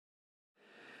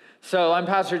So I'm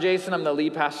Pastor Jason, I'm the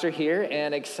lead pastor here,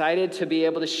 and excited to be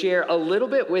able to share a little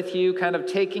bit with you, kind of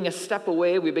taking a step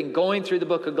away. We've been going through the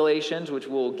book of Galatians, which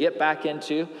we'll get back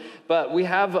into, but we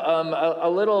have a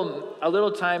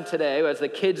little time today, as the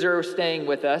kids are staying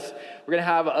with us. We're going to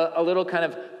have a little kind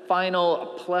of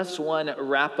final +1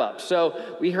 wrap up. So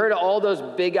we heard all those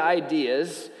big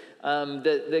ideas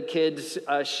that the kids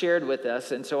shared with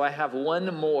us. And so I have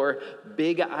one more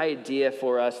big idea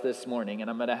for us this morning. And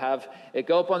I'm going to have it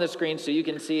go up on the screen so you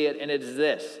can see it. And it's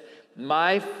this: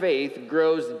 my faith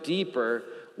grows deeper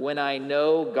when I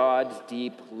know God's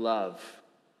deep love.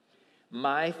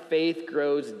 My faith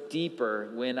grows deeper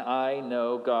when I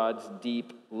know God's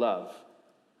deep love.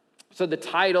 So the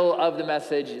title of the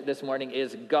message this morning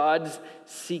is God's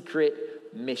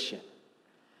Secret Mission.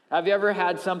 Have you ever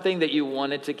had something that you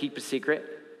wanted to keep a secret?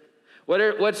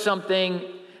 What's something,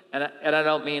 and I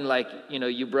don't mean like,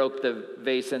 you broke the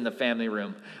vase in the family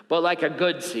room, but like a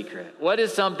good secret. What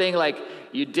is something like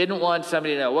you didn't want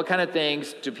somebody to know? What kind of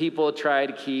things do people try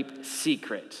to keep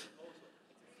secret?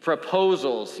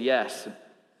 Proposals, yes.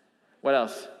 What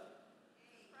else?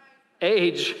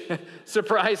 Age.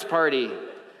 Surprise party.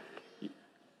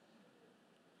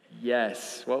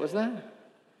 Yes. What was that?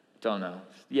 Don't know.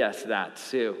 Yes, that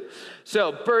too.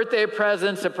 So birthday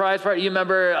present, surprise party. You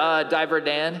remember Diver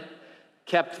Dan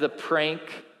kept the prank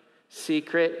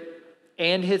secret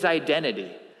and his identity.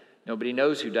 Nobody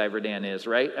knows who Diver Dan is,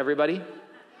 right, everybody?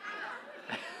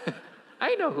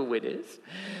 I know who it is.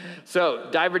 So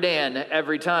Diver Dan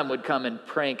every time would come and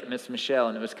prank Miss Michelle,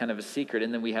 and it was kind of a secret.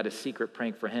 And then we had a secret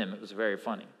prank for him. It was very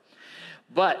funny.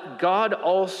 But God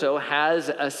also has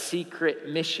a secret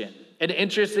mission. And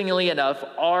interestingly enough,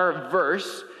 our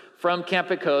verse from Camp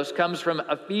at Coast comes from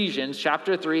Ephesians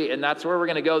chapter 3, and that's where we're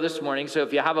going to go this morning. So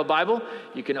if you have a Bible,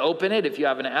 you can open it. If you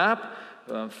have an app,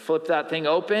 flip that thing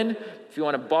open. If you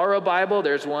want to borrow a Bible,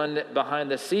 there's one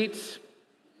behind the seats.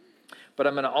 But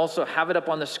I'm going to also have it up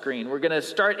on the screen. We're going to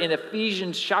start in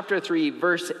Ephesians chapter 3,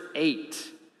 verse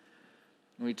 8.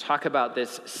 And we talk about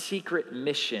this secret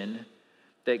mission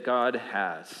that God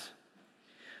has.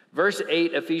 Verse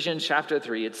 8, Ephesians chapter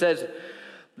 3, it says,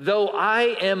 "Though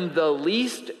I am the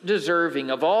least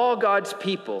deserving of all God's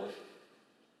people,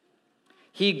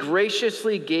 he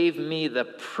graciously gave me the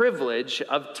privilege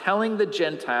of telling the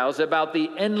Gentiles about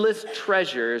the endless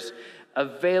treasures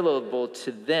available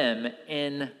to them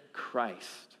in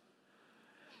Christ."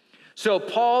 So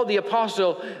Paul, the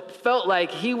apostle, felt like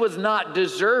he was not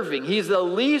deserving. He's the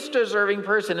least deserving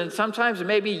person, and sometimes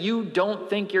maybe you don't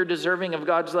think you're deserving of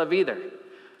God's love either.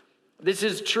 This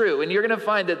is true, and you're going to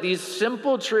find that these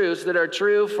simple truths that are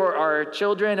true for our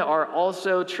children are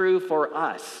also true for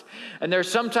us. And there's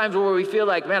sometimes where we feel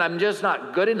like, man, I'm just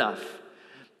not good enough.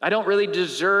 I don't really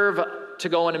deserve to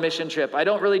go on a mission trip. I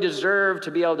don't really deserve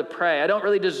to be able to pray. I don't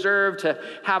really deserve to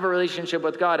have a relationship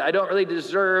with God. I don't really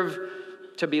deserve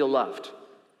to be loved.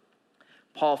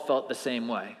 Paul felt the same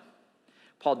way.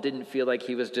 Paul didn't feel like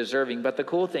he was deserving. But the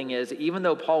cool thing is, even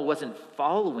though Paul wasn't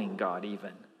following God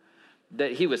even,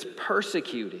 that he was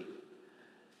persecuting,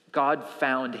 God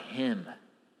found him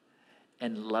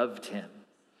and loved him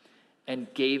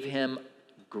and gave him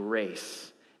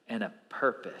grace and a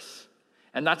purpose.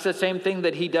 And that's the same thing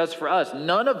that he does for us.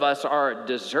 None of us are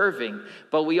deserving,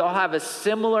 but we all have a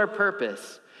similar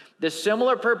purpose. The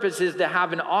similar purpose is to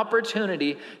have an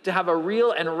opportunity to have a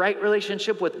real and right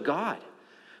relationship with God,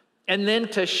 and then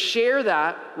to share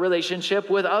that relationship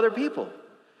with other people.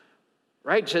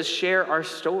 Right? Just share our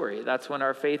story. That's when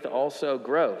our faith also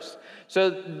grows. So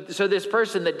this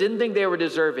person that didn't think they were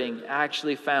deserving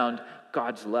actually found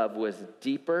God's love was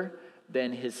deeper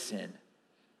than his sin.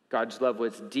 God's love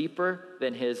was deeper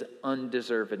than his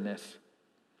undeservedness.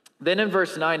 Then in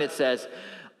verse 9 it says,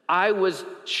 "I was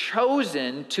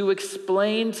chosen to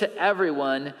explain to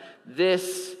everyone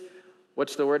this,"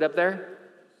 what's the word up there?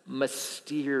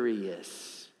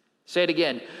 Mysterious. Say it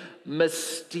again.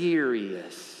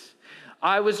 Mysterious.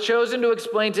 "I was chosen to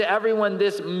explain to everyone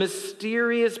this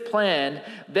mysterious plan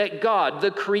that God,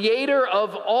 the creator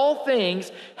of all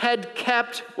things, had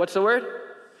kept," what's the word?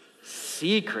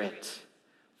 "Secret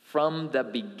from the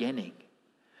beginning."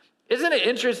 Isn't it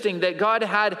interesting that God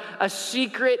had a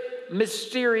secret,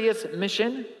 mysterious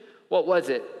mission? What was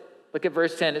it? Look at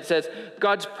verse 10. It says,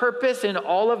 "God's purpose in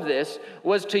all of this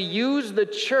was to use the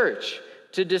church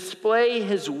to display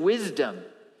his wisdom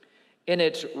in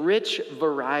its rich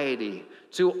variety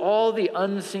to all the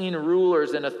unseen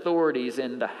rulers and authorities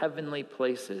in the heavenly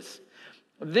places.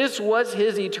 This was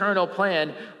his eternal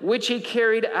plan, which he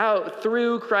carried out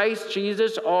through Christ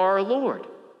Jesus our Lord."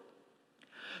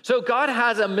 So God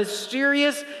has a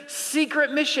mysterious,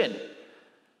 secret mission.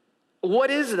 What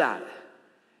is that?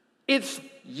 It's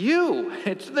you.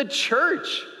 It's the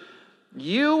church.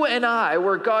 You and I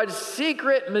were God's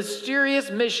secret,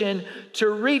 mysterious mission to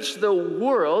reach the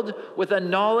world with a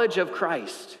knowledge of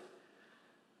Christ.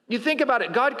 You think about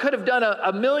it, God could have done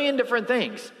a million different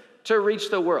things to reach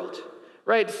the world,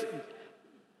 right?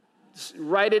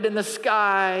 Write it in the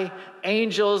sky,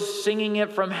 angels singing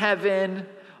it from heaven,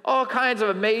 all kinds of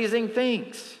amazing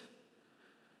things.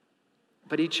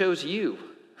 But he chose you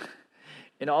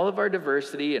in all of our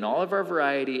diversity and all of our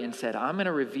variety and said, I'm going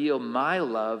to reveal my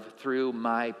love through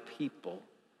my people.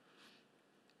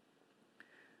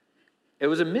 It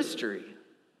was a mystery.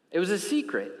 It was a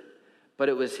secret, but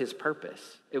it was his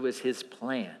purpose. It was his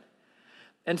plan.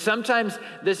 And sometimes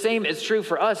the same is true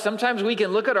for us. Sometimes we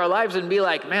can look at our lives and be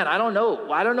like, man, I don't know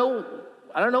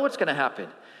what's going to happen.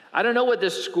 I don't know what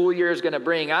this school year is going to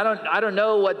bring. I don't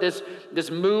know what this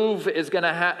move is going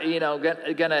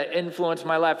to going to influence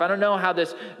my life. I don't know how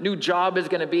this new job is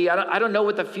going to be. I don't know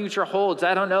what the future holds.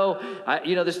 I don't know,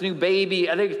 this new baby.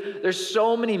 I think there's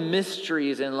so many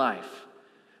mysteries in life.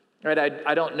 Right?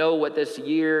 I don't know what this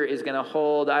year is going to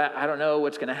hold. I don't know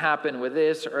what's going to happen with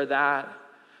this or that.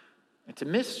 It's a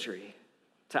mystery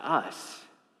to us,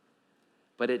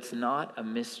 but it's not a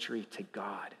mystery to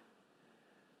God.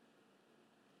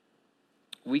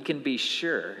 We can be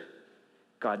sure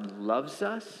God loves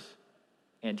us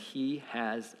and he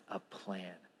has a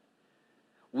plan.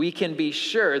 We can be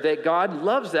sure that God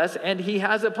loves us and he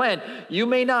has a plan. You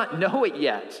may not know it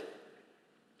yet,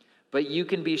 but you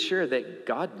can be sure that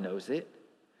God knows it.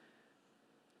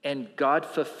 And God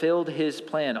fulfilled his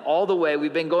plan all the way.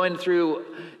 We've been going through,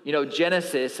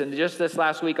 Genesis. And just this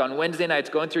last week on Wednesday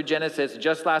nights, going through Genesis,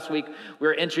 just last week, we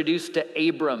were introduced to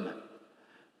Abram.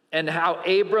 And how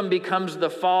Abram becomes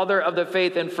the father of the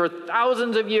faith. And for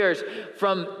thousands of years,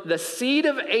 from the seed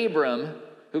of Abram,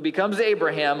 who becomes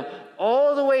Abraham,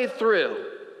 all the way through,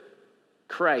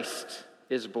 Christ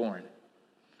is born.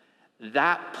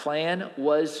 That plan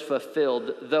was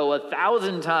fulfilled, though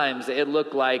 1,000 times it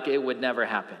looked like it would never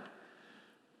happen.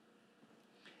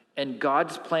 And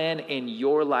God's plan in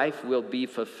your life will be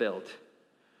fulfilled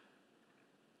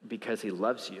because he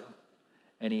loves you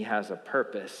and he has a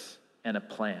purpose and a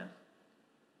plan.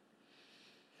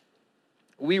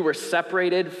 We were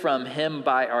separated from him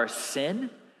by our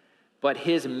sin, but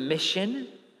his mission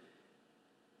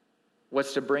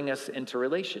was to bring us into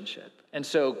relationship. And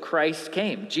so Christ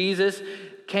came. Jesus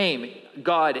came.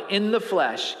 God in the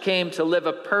flesh came to live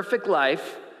a perfect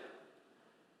life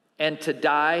and to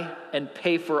die and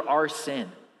pay for our sin.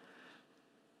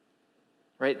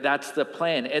 Right? That's the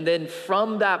plan. And then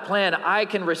from that plan, I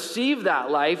can receive that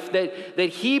life that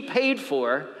he paid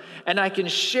for, and I can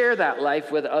share that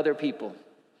life with other people.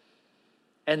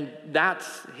 And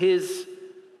that's his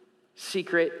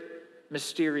secret,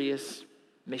 mysterious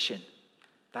mission.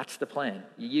 That's the plan.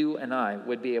 You and I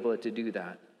would be able to do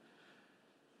that.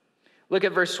 Look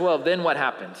at verse 12. Then what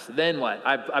happens? Then what?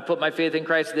 I put my faith in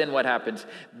Christ. Then what happens?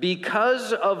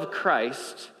 Because of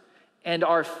Christ and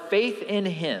our faith in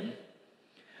him,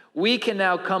 we can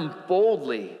now come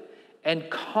boldly and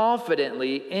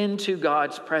confidently into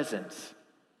God's presence.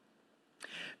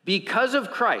 Because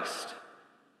of Christ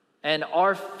and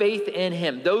our faith in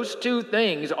him, those two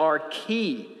things are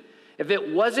key. If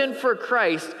it wasn't for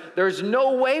Christ, there's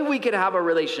no way we could have a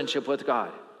relationship with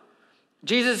God.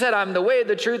 Jesus said, I'm the way,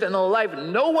 the truth, and the life.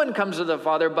 No one comes to the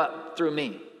Father but through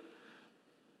me.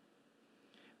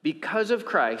 Because of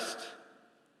Christ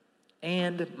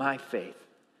and my faith.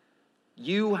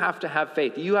 You have to have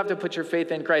faith. You have to put your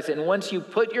faith in Christ. And once you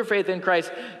put your faith in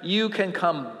Christ, you can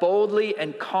come boldly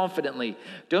and confidently.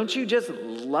 Don't you just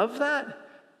love that?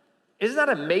 Isn't that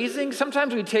amazing?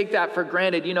 Sometimes we take that for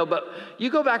granted, but you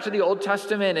go back to the Old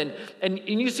Testament and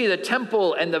you see the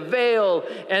temple and the veil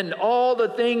and all the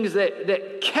things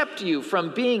that kept you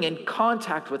from being in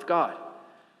contact with God,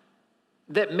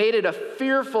 that made it a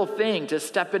fearful thing to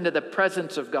step into the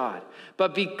presence of God.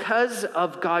 But because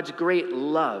of God's great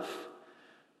love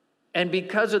and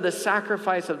because of the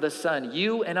sacrifice of the Son,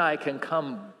 you and I can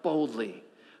come boldly,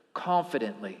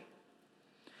 confidently.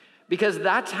 Because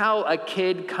that's how a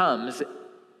kid comes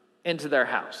into their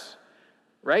house,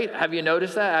 right? Have you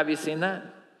noticed that? Have you seen that?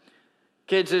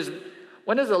 Kids,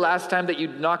 when is the last time that you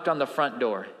knocked on the front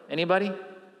door? Anybody?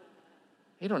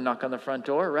 You don't knock on the front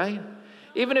door, right?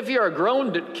 Even if you're a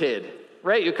grown kid,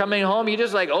 right? You're coming home, you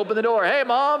just open the door. Hey,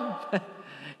 Mom.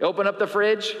 You open up the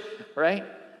fridge, right?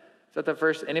 Is that the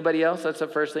first, anybody else? That's the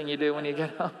first thing you do when you get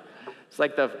home?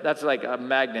 That's like a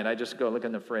magnet. I just go look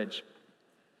in the fridge.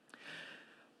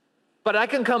 But I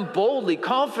can come boldly,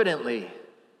 confidently,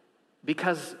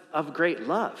 because of great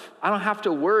love. I don't have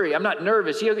to worry. I'm not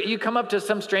nervous. You come up to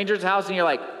some stranger's house and you're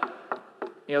like,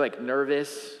 You're like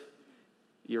nervous.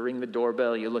 You ring the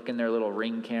doorbell, you look in their little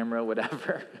Ring camera,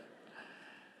 whatever.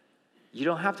 You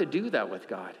don't have to do that with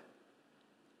God.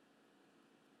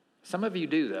 Some of you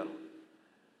do, though.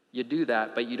 You do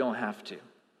that, but you don't have to.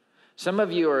 Some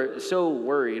of you are so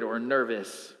worried or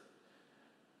nervous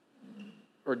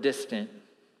or distant,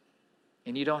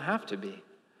 and you don't have to be.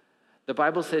 The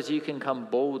Bible says you can come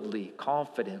boldly,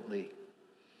 confidently.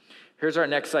 Here's our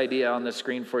next idea on the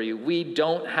screen for you. We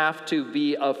don't have to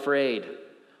be afraid,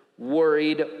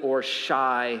 worried, or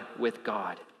shy with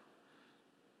God.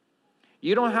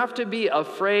 You don't have to be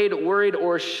afraid, worried,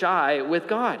 or shy with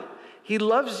God. He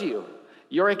loves you.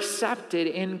 You're accepted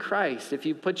in Christ. If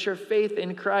you put your faith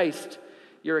in Christ,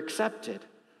 you're accepted.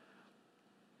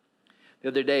 The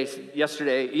other day,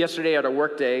 yesterday at our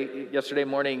work day, yesterday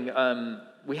morning,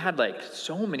 we had like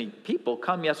so many people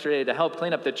come yesterday to help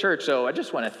clean up the church. So I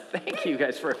just want to thank you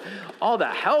guys for all the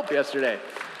help yesterday.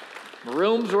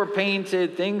 Rooms were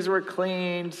painted, things were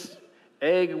cleaned,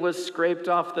 egg was scraped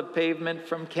off the pavement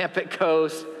from Camp at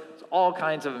Coast. All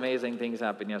kinds of amazing things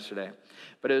happened yesterday.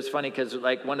 But it was funny because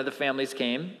like one of the families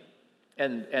came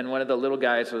and one of the little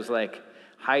guys was like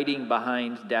hiding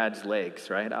behind Dad's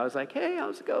legs, right? I was like, hey,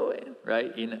 how's it going?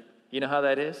 Right? You know how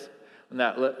that is? When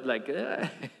that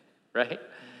right?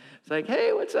 It's like,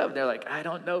 hey, what's up? And they're like, I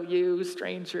don't know you,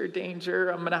 stranger, danger.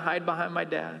 I'm going to hide behind my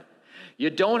dad.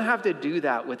 You don't have to do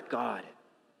that with God.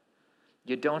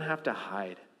 You don't have to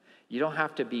hide. You don't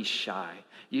have to be shy.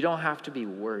 You don't have to be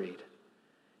worried.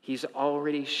 He's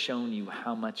already shown you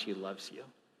how much he loves you.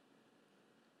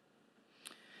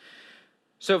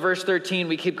 So verse 13,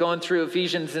 we keep going through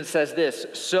Ephesians and it says this,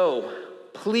 so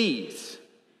please,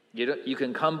 you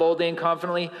can come boldly and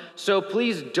confidently, so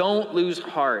please don't lose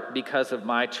heart because of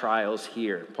my trials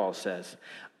here, Paul says.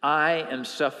 I am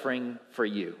suffering for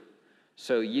you,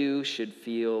 so you should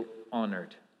feel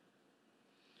honored.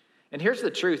 And here's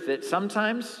the truth, that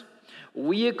sometimes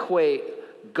we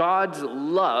equate God's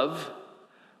love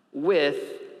with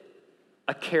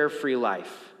a carefree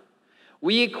life.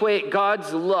 We equate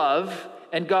God's love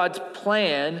and God's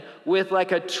plan with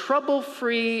like a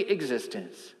trouble-free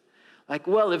existence. Like,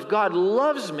 well, if God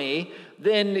loves me,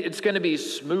 then it's going to be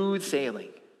smooth sailing.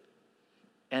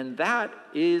 And that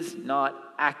is not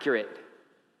accurate.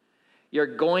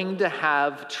 You're going to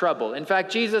have trouble. In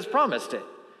fact, Jesus promised it.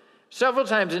 Several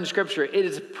times in Scripture, it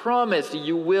is promised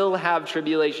you will have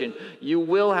tribulation. You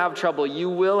will have trouble. You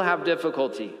will have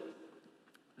difficulty.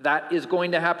 That is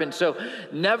going to happen. So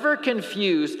never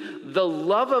confuse the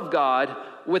love of God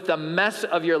with the mess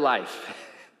of your life.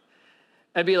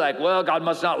 And be like, well, God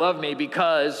must not love me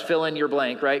because fill in your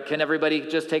blank, right? Can everybody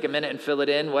just take a minute and fill it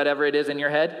in, whatever it is in your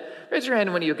head? Raise your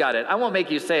hand when you got it. I won't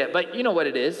make you say it, but you know what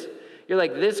it is. You're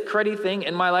like, this cruddy thing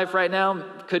in my life right now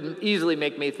could easily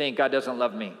make me think God doesn't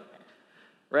love me,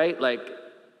 right? Like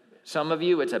some of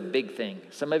you, it's a big thing.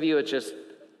 Some of you, it's just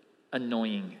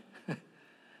annoying.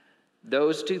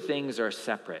 Those two things are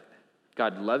separate.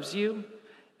 God loves you,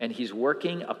 and he's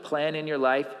working a plan in your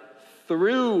life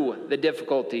through the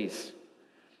difficulties.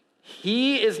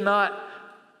 He is not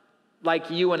like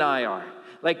you and I are.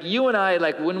 Like you and I,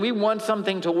 like when we want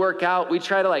something to work out, we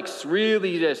try to like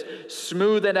really just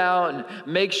smooth it out and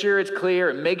make sure it's clear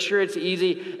and make sure it's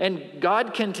easy. And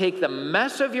God can take the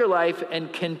mess of your life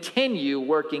and continue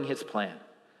working his plan.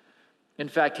 In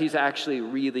fact, he's actually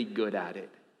really good at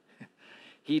it.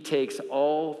 He takes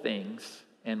all things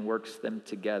and works them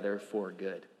together for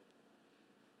good,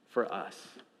 for us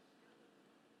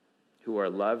who are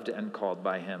loved and called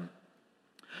by him.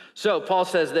 So Paul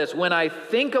says this, when I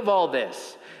think of all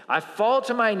this, I fall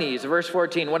to my knees. Verse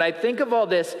 14, when I think of all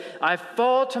this, I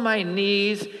fall to my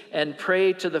knees and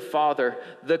pray to the Father,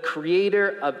 the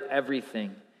creator of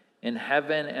everything in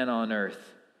heaven and on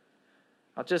earth.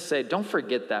 I'll just say, don't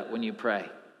forget that when you pray.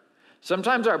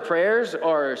 Sometimes our prayers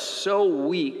are so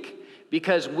weak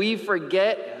because we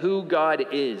forget who God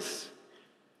is.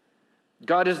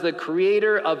 God is the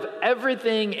creator of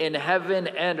everything in heaven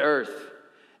and earth.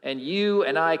 And you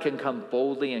and I can come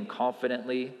boldly and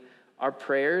confidently. Our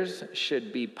prayers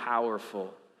should be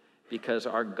powerful because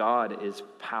our God is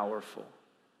powerful.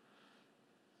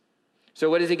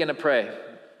 So what is he going to pray?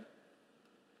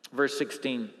 Verse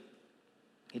 16,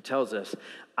 he tells us,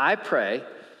 I pray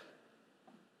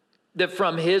that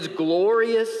from his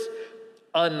glorious,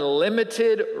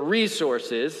 unlimited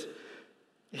resources,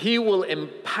 he will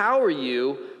empower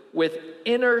you with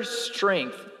inner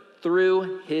strength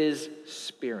through his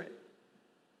Spirit.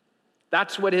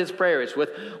 That's what his prayer is.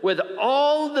 With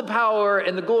all the power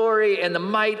and the glory and the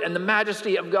might and the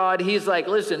majesty of God, he's like,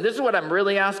 listen, this is what I'm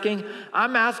really asking.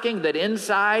 I'm asking that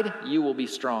inside you will be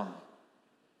strong.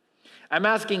 I'm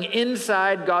asking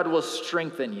inside, God will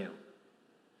strengthen you.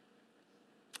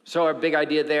 So our big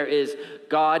idea there is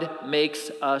God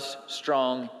makes us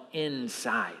strong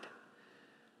inside.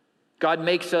 God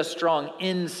makes us strong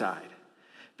inside.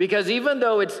 Because even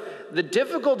though it's the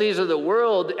difficulties of the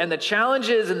world and the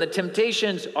challenges and the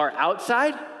temptations are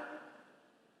outside,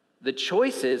 the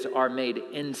choices are made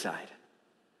inside.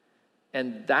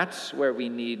 And that's where we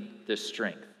need the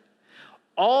strength.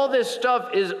 All this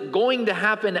stuff is going to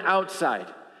happen outside.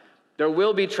 There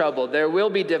will be trouble, there will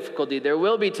be difficulty, there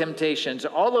will be temptations,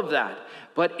 all of that.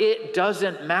 But it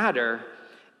doesn't matter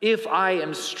if I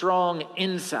am strong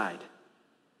inside.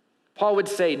 Paul would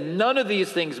say, none of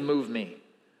these things move me.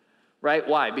 Right?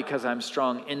 Why? Because I'm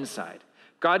strong inside.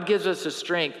 God gives us a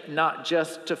strength not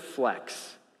just to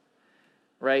flex.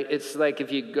 Right? It's like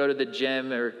if you go to the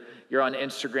gym or you're on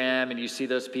Instagram and you see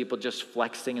those people just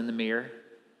flexing in the mirror.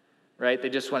 Right? They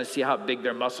just want to see how big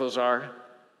their muscles are.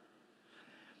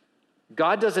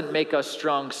 God doesn't make us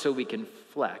strong so we can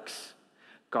flex.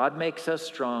 God makes us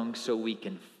strong so we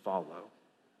can follow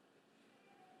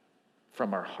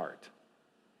from our heart.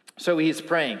 So he's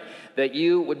praying that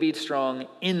you would be strong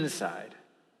inside.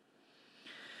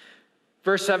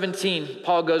 Verse 17,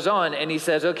 Paul goes on and he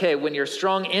says, okay, when you're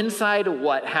strong inside,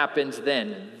 what happens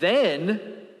then? Then,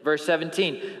 verse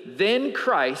 17, then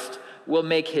Christ will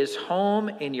make his home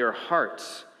in your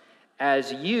hearts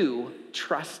as you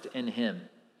trust in him.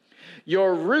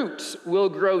 Your roots will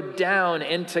grow down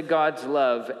into God's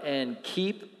love and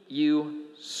keep you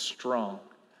strong.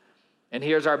 And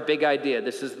here's our big idea.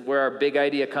 This is where our big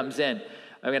idea comes in.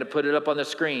 I'm going to put it up on the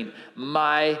screen.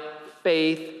 My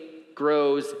faith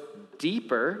grows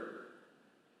deeper.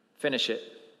 Finish it.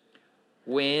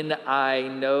 When I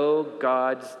know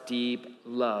God's deep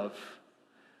love.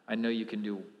 I know you can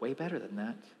do way better than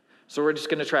that. So we're just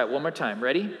going to try it one more time.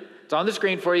 Ready? It's on the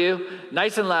screen for you.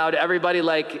 Nice and loud. Everybody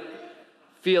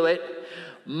feel it.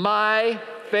 My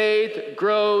faith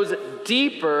grows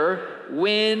deeper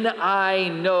when I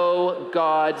know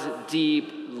God's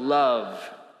deep love.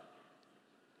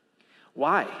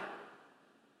 Why?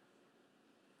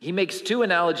 He makes two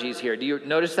analogies here. Do you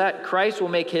notice that? Christ will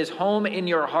make his home in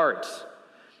your hearts.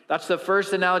 That's the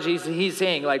first analogy he's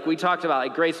saying, like we talked about,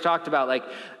 like Grace talked about, like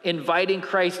inviting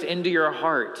Christ into your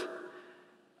heart.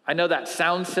 I know that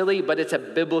sounds silly, but it's a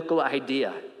biblical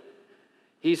idea.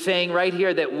 He's saying right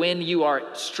here that when you are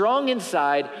strong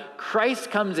inside,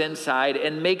 Christ comes inside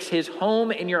and makes his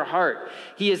home in your heart.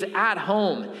 He is at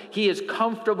home. He is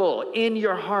comfortable in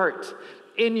your heart,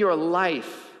 in your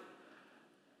life.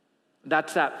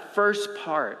 That's that first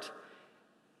part.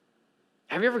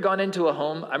 Have you ever gone into a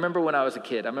home? I remember when I was a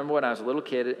kid. I remember when I was a little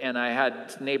kid and I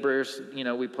had neighbors,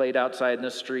 we played outside in the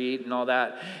street and all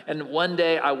that. And one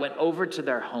day I went over to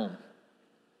their home.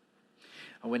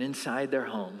 I went inside their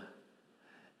home.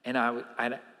 And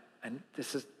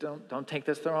this is, don't take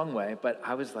this the wrong way, but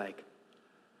I was like,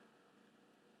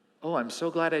 oh, I'm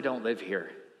so glad I don't live here.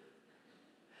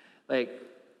 Like,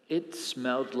 it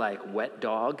smelled like wet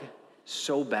dog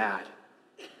so bad.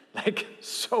 Like,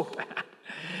 so bad.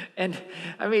 And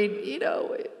I mean,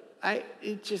 I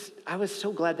was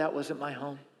so glad that wasn't my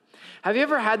home. Have you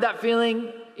ever had that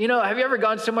feeling? Have you ever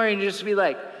gone somewhere and you just be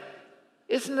like,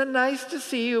 isn't it nice to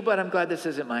see you, but I'm glad this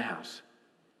isn't my house?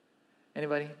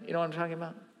 Anybody? You know what I'm talking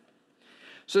about?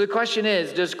 So the question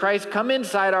is, does Christ come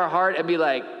inside our heart and be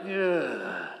like,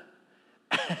 ugh,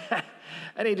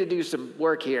 I need to do some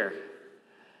work here?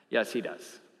 Yes, he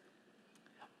does.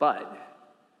 But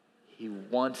he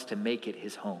wants to make it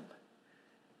his home.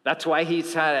 That's why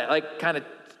he's kind of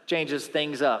changes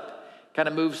things up, kind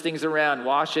of moves things around,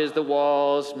 washes the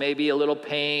walls, maybe a little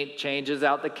paint, changes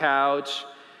out the couch,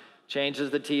 changes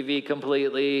the TV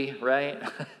completely, right?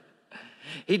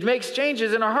 He makes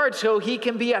changes in our hearts so he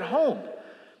can be at home.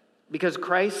 Because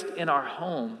Christ in our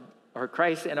home, or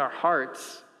Christ in our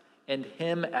hearts, and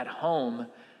him at home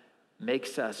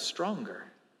makes us stronger.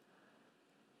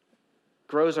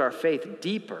 Grows our faith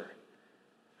deeper.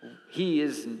 He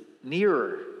is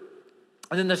nearer.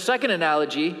 And then the second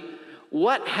analogy,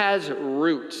 what has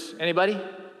roots? Anybody?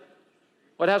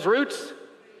 What has roots?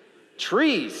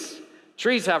 Trees.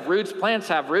 Trees have roots, plants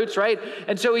have roots, right?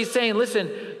 And so he's saying, listen,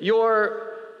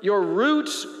 your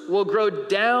roots will grow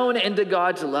down into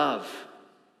God's love.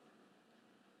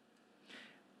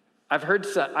 I've heard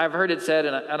it said,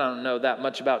 and I don't know that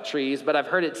much about trees, but I've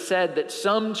heard it said that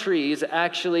some trees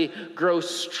actually grow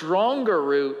stronger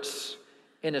roots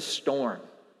in a storm.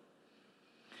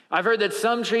 I've heard that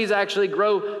some trees actually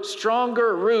grow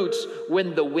stronger roots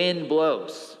when the wind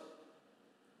blows.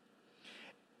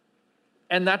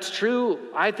 And that's true,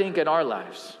 I think, in our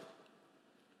lives.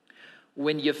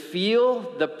 When you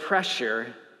feel the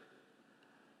pressure,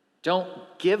 don't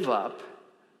give up,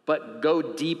 but go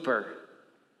deeper.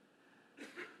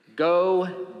 Go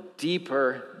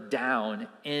deeper down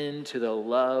into the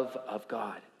love of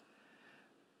God,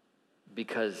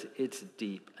 because it's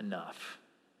deep enough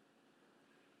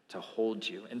to hold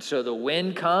you. And so the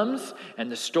wind comes and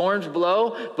the storms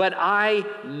blow, but I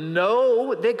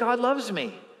know that God loves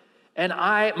me. And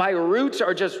my roots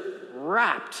are just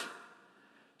wrapped,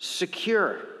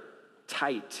 secure,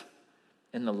 tight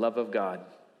in the love of God.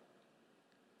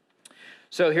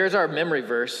 So here's our memory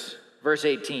verse, verse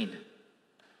 18.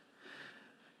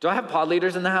 Do I have pod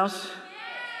leaders in the house?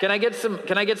 Can I get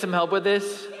some help with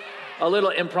this? A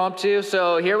little impromptu.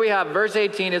 So here we have verse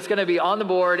 18. It's going to be on the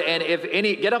board. And if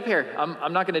any, get up here.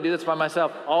 I'm not going to do this by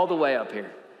myself. All the way up here.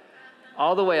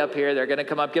 All the way up here. They're going to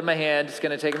come up. Give them a hand. It's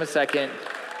going to take them a second.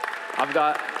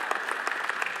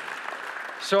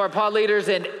 So our pod leaders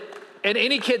and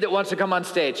any kid that wants to come on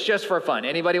stage, just for fun.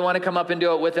 Anybody want to come up and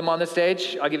do it with them on the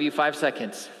stage? I'll give you 5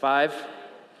 seconds. 5,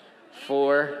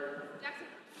 4,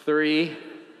 3,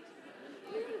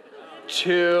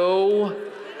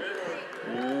 2,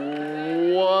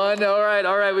 1. All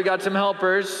right. We got some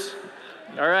helpers.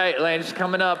 All right, Elaine's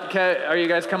coming up. Okay, are you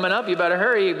guys coming up? You better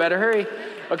hurry.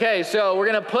 Okay, so we're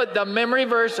going to put the memory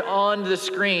verse on the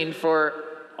screen for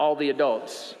all the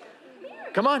adults.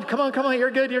 Come on.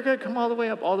 You're good. Come all the way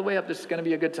up. This is going to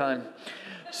be a good time.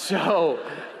 So,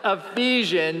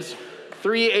 Ephesians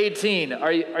 3:18.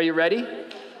 Are you ready?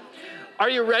 Are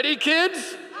you ready,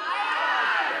 kids?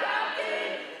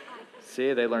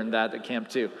 See, they learned that at camp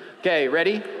too. Okay,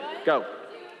 ready? Go.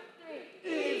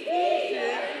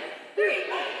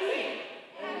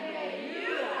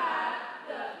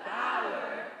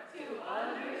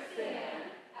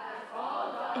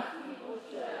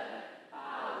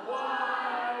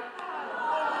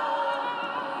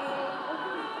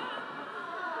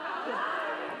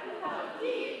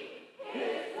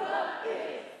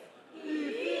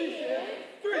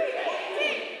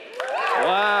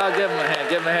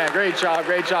 Give him a hand. Great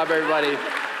job, everybody.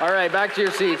 All right, back to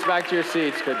your seats.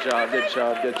 Good job.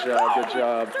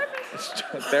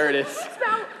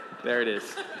 There it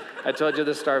is. I told you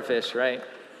the starfish, right?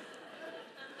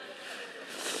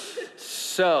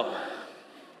 So,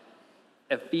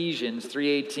 Ephesians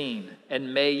 3:18,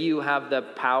 and may you have the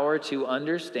power to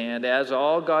understand, as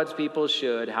all God's people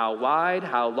should, how wide,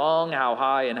 how long, how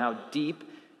high, and how deep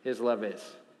his love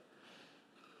is.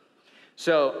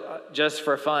 So, just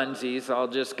for funsies, I'll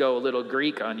just go a little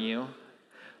Greek on you.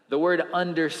 The word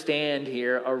understand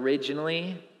here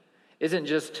originally isn't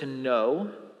just to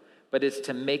know, but it's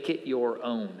to make it your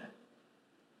own.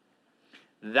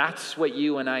 That's what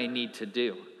you and I need to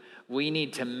do. We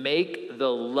need to make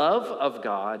the love of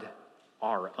God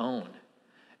our own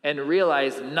and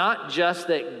realize not just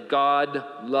that God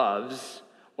loves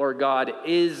or God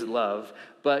is love,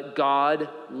 but God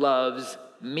loves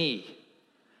me.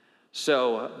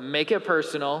 So make it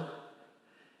personal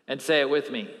and say it with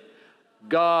me.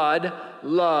 God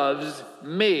loves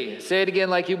me. Say it again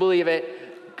like you believe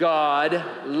it. God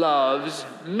loves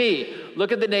me.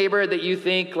 Look at the neighbor that you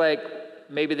think like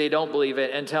maybe they don't believe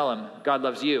it and tell them God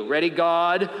loves you. Ready?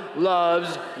 God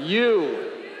loves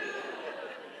you.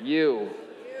 You.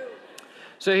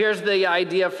 So here's the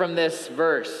idea from this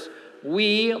verse.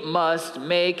 We must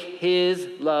make his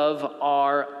love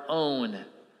our own.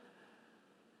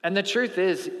 And the truth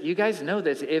is, you guys know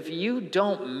this, if you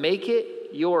don't make it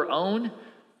your own,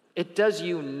 it does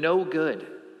you no good.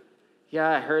 Yeah,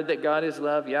 I heard that God is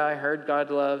love. Yeah, I heard God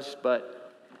loves,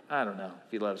 but I don't know if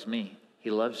he loves me.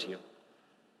 He loves you.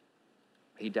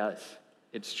 He does.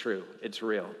 It's true. It's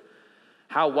real.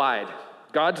 How wide?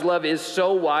 God's love is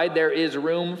so wide, there is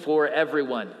room for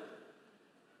everyone.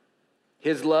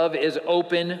 His love is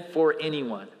open for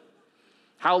anyone.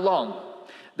 How long?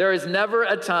 There is never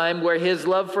a time where his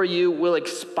love for you will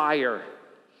expire.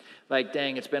 Like,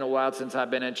 dang, it's been a while since I've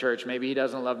been in church. Maybe he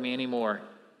doesn't love me anymore.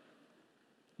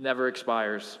 Never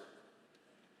expires.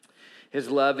 His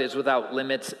love is without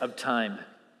limits of time.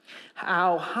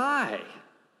 How high?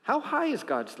 How high is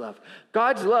God's love?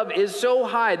 God's love is so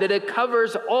high that it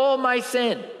covers all my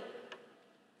sin.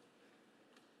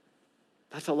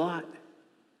 That's a lot.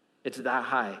 It's that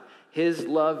high. His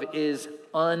love is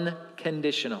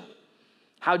unconditional.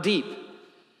 How deep?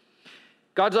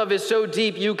 God's love is so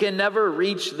deep you can never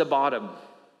reach the bottom.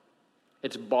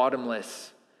 It's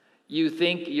bottomless. You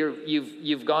think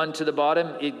you've gone to the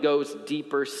bottom, it goes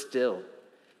deeper still.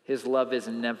 His love is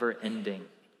never ending.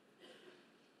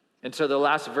 And so the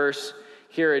last verse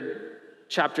here in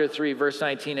chapter 3, verse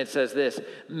 19, it says this: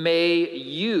 may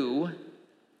you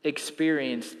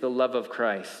experience the love of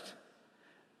Christ.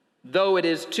 though it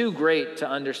is too great to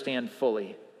understand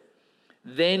fully.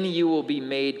 Then you will be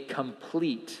made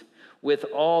complete with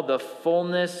all the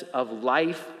fullness of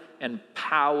life and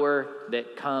power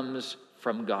that comes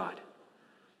from God.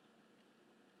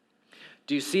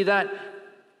 Do you see that?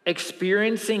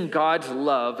 Experiencing God's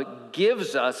love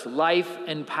gives us life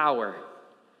and power.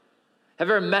 Have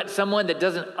you ever met someone that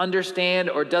doesn't understand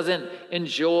or doesn't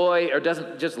enjoy or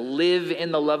doesn't just live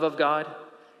in the love of God?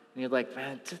 And you're like,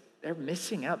 man, they're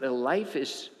missing out. Their life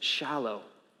is shallow.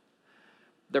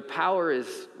 Their power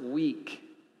is weak.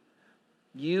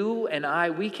 You and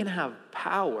I, we can have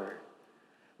power.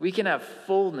 We can have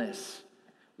fullness.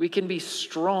 We can be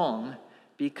strong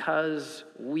because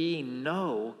we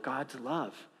know God's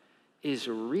love is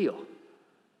real.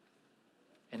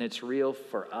 And it's real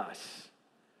for us.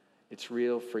 It's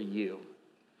real for you.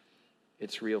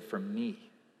 It's real for me.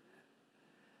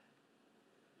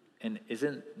 And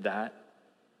isn't that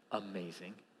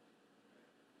amazing?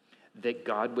 That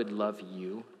God would love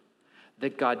you,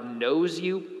 that God knows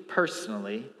you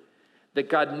personally, that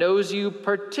God knows you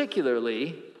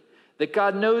particularly, that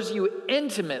God knows you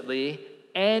intimately,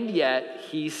 and yet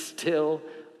he still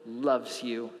loves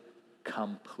you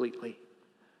completely.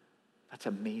 That's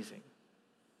amazing.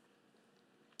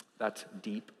 That's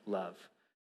deep love.